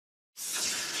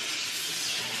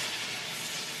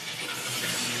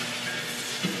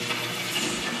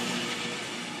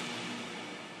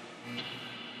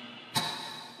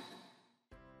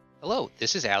Hello,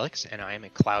 this is Alex, and I am a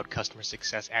Cloud Customer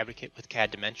Success Advocate with CAD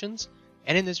Dimensions.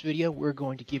 And in this video, we're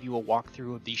going to give you a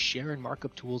walkthrough of the Share and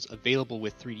Markup tools available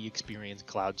with 3DEXPERIENCE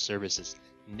Cloud Services,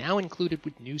 now included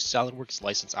with new SOLIDWORKS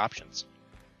license options.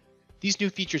 These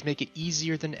new features make it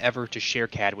easier than ever to share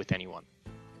CAD with anyone.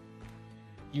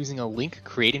 Using a link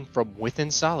created from within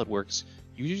SOLIDWORKS,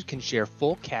 users can share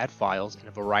full CAD files in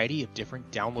a variety of different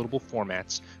downloadable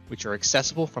formats, which are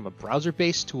accessible from a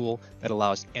browser-based tool that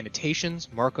allows annotations,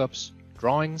 markups,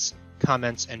 drawings,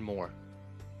 comments, and more.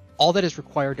 All that is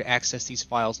required to access these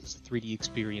files is the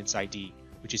 3DEXPERIENCE ID,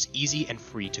 which is easy and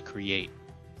free to create.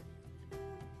 To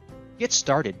get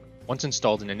started, once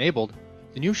installed and enabled,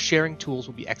 the new sharing tools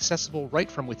will be accessible right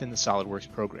from within the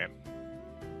SOLIDWORKS program.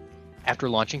 After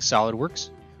launching SOLIDWORKS,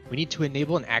 we need to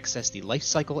enable and access the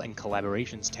Lifecycle and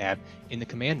Collaborations tab in the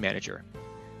Command Manager.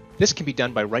 This can be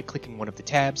done by right-clicking one of the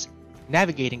tabs,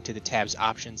 navigating to the tab's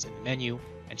options in the menu,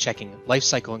 and checking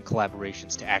Lifecycle and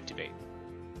Collaborations to activate.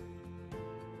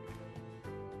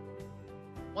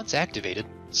 Once activated,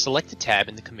 select the tab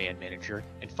in the Command Manager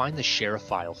and find the Share a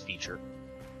File feature.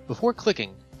 Before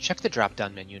clicking, check the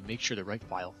drop-down menu and make sure the right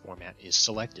file format is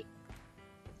selected.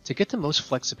 To get the most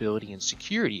flexibility and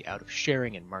security out of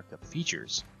sharing and markup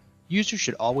features, users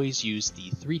should always use the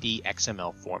 3D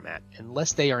XML format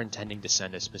unless they are intending to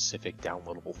send a specific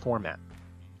downloadable format.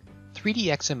 3D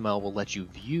XML will let you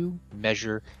view,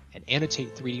 measure, and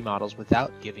annotate 3D models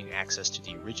without giving access to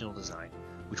the original design,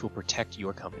 which will protect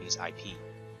your company's IP.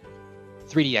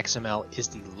 3D XML is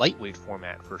the lightweight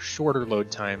format for shorter load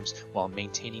times while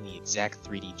maintaining the exact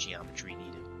 3D geometry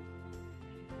needed.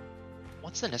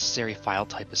 Once the necessary file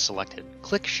type is selected,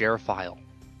 click Share a File.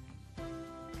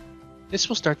 This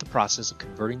will start the process of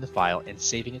converting the file and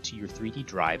saving it to your 3D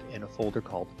drive in a folder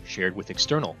called Shared with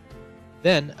External.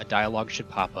 Then a dialog should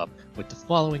pop up with the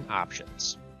following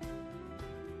options.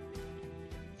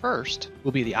 First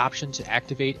will be the option to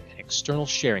activate an external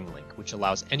sharing link, which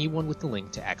allows anyone with the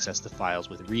link to access the files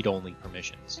with read-only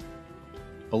permissions.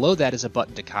 Below that is a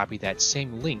button to copy that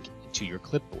same link into your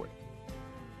clipboard.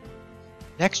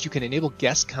 Next, you can enable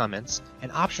guest comments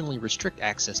and optionally restrict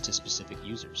access to specific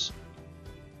users.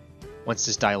 Once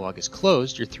this dialog is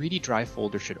closed, your 3D Drive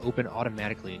folder should open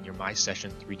automatically in your My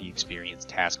Session 3DEXPERIENCE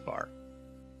taskbar.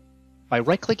 By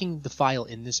right-clicking the file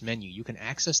in this menu, you can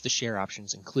access the share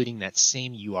options, including that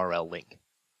same URL link.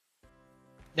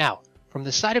 Now, from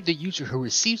the side of the user who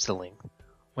receives the link,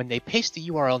 when they paste the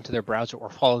URL into their browser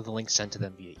or follow the link sent to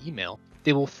them via email,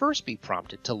 they will first be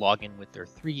prompted to log in with their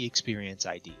 3DEXPERIENCE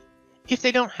ID. If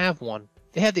they don't have one,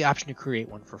 they have the option to create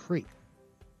one for free.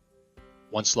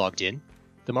 Once logged in,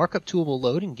 the markup tool will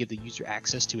load and give the user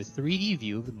access to a 3D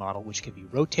view of the model, which can be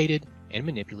rotated and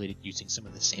manipulated using some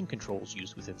of the same controls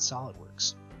used within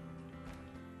SOLIDWORKS.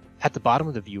 At the bottom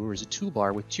of the viewer is a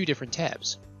toolbar with two different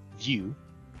tabs, View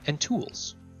and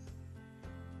Tools.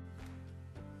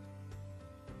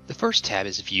 The first tab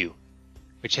is View,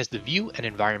 which has the View and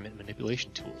Environment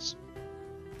manipulation tools.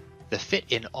 The Fit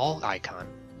in All icon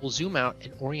will zoom out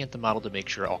and orient the model to make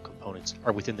sure all components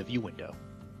are within the view window.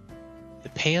 The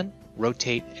Pan,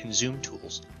 Rotate, and Zoom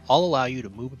tools all allow you to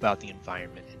move about the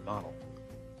environment and model.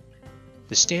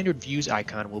 The Standard Views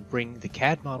icon will bring the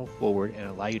CAD model forward and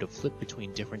allow you to flip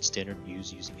between different standard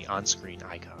views using the on-screen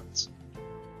icons.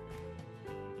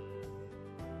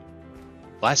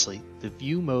 Lastly, the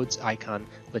View Modes icon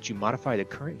lets you modify the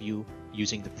current view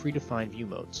using the predefined view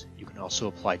modes. You can also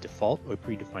apply default or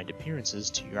predefined appearances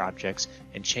to your objects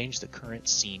and change the current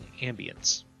scene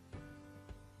ambience.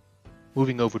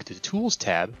 Moving over to the Tools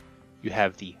tab, you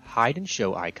have the Hide and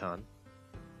Show icon,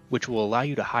 which will allow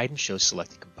you to hide and show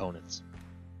selected components.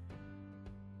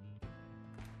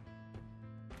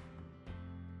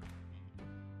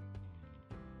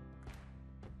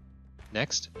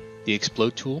 Next, the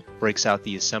Explode tool breaks out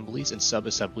the assemblies and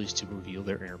sub-assemblies to reveal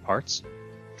their inner parts,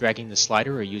 dragging the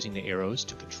slider or using the arrows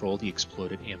to control the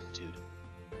exploded amplitude.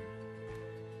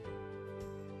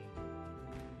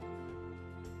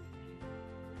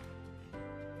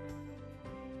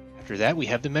 After that, we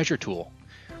have the Measure tool,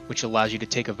 which allows you to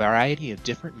take a variety of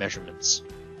different measurements.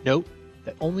 Note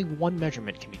that only one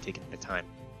measurement can be taken at a time.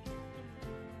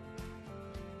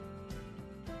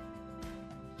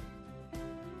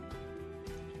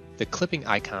 The clipping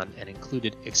icon and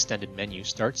included extended menu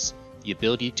starts the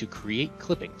ability to create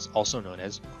clippings, also known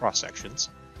as cross-sections,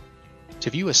 to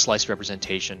view a slice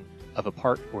representation of a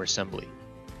part or assembly.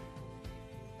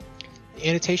 The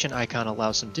annotation icon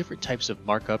allows some different types of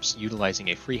markups utilizing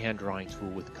a freehand drawing tool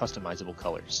with customizable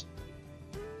colors.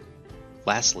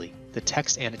 Lastly, the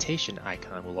text annotation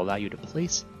icon will allow you to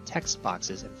place text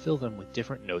boxes and fill them with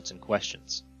different notes and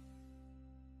questions.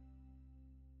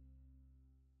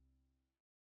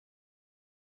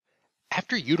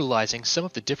 After utilizing some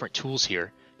of the different tools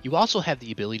here, you also have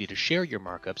the ability to share your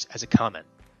markups as a comment.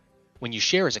 When you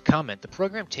share as a comment, the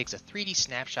program takes a 3D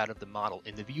snapshot of the model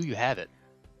in the view you have it,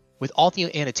 with all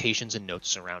the annotations and notes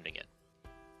surrounding it.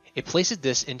 It places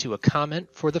this into a comment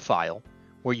for the file,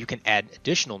 where you can add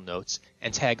additional notes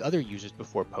and tag other users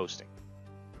before posting.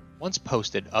 Once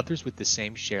posted, others with the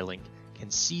same share link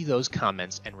can see those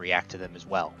comments and react to them as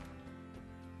well.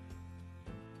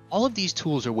 All of these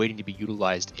tools are waiting to be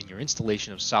utilized in your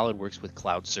installation of SOLIDWORKS with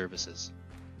cloud services.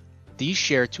 These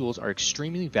share tools are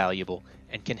extremely valuable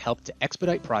and can help to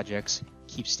expedite projects,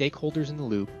 keep stakeholders in the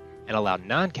loop, and allow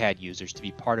non-CAD users to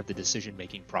be part of the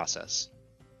decision-making process.